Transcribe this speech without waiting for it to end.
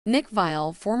Nick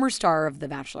Viall, former star of The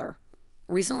Bachelor,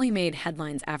 recently made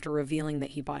headlines after revealing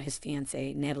that he bought his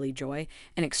fiancée, Natalie Joy,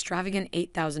 an extravagant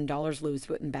 $8,000 Louis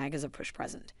Vuitton bag as a push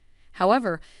present.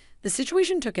 However, the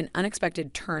situation took an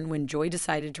unexpected turn when Joy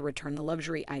decided to return the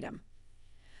luxury item.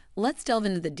 Let's delve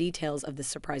into the details of this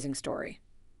surprising story.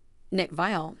 Nick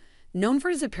Viall, known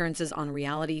for his appearances on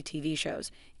reality TV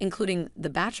shows, including the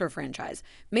Bachelor franchise,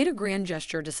 made a grand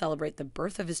gesture to celebrate the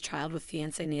birth of his child with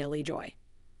fiancée Natalie Joy.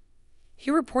 He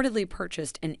reportedly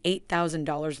purchased an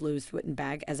 $8,000 Louis Vuitton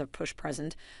bag as a push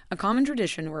present, a common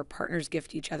tradition where partners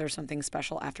gift each other something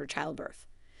special after childbirth.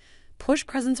 Push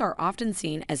presents are often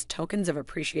seen as tokens of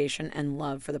appreciation and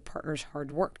love for the partner's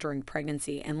hard work during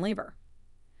pregnancy and labor.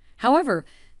 However,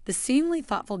 the seemingly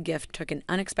thoughtful gift took an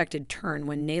unexpected turn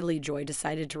when Natalie Joy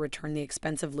decided to return the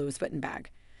expensive Louis Vuitton bag.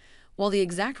 While the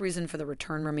exact reason for the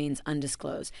return remains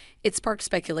undisclosed, it sparked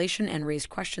speculation and raised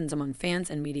questions among fans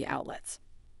and media outlets.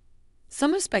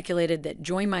 Some have speculated that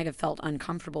Joy might have felt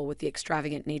uncomfortable with the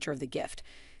extravagant nature of the gift,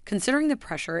 considering the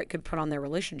pressure it could put on their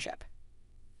relationship.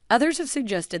 Others have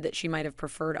suggested that she might have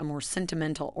preferred a more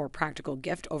sentimental or practical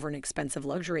gift over an expensive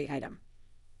luxury item.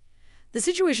 The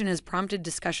situation has prompted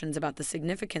discussions about the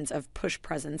significance of push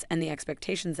presents and the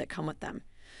expectations that come with them.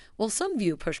 While some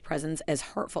view push presents as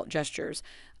heartfelt gestures,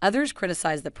 others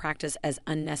criticize the practice as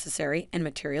unnecessary and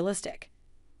materialistic.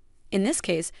 In this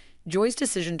case, Joy's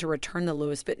decision to return the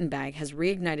Louis Vuitton bag has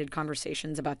reignited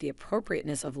conversations about the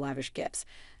appropriateness of lavish gifts,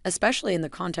 especially in the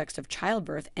context of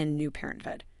childbirth and new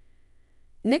parenthood.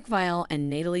 Nick Viall and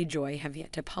Natalie Joy have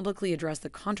yet to publicly address the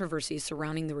controversy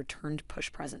surrounding the returned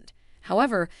push present.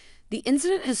 However, the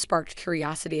incident has sparked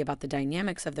curiosity about the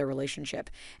dynamics of their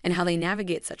relationship and how they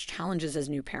navigate such challenges as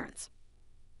new parents.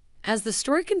 As the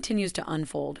story continues to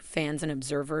unfold, fans and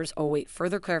observers await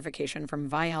further clarification from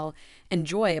Viall and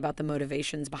Joy about the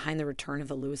motivations behind the return of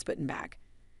the Louis Vuitton bag.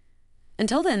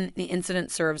 Until then, the incident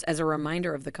serves as a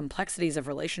reminder of the complexities of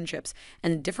relationships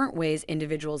and the different ways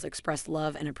individuals express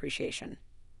love and appreciation.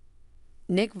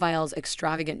 Nick Viall's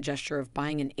extravagant gesture of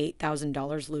buying an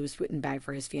 $8,000 Louis Vuitton bag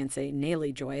for his fiancée,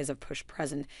 Natalie Joy, as a push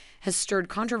present has stirred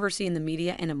controversy in the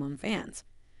media and among fans.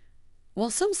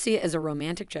 While some see it as a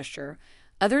romantic gesture,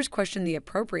 others question the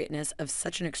appropriateness of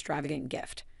such an extravagant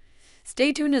gift.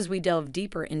 Stay tuned as we delve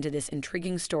deeper into this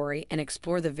intriguing story and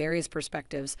explore the various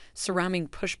perspectives surrounding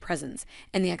push presents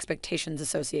and the expectations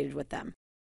associated with them.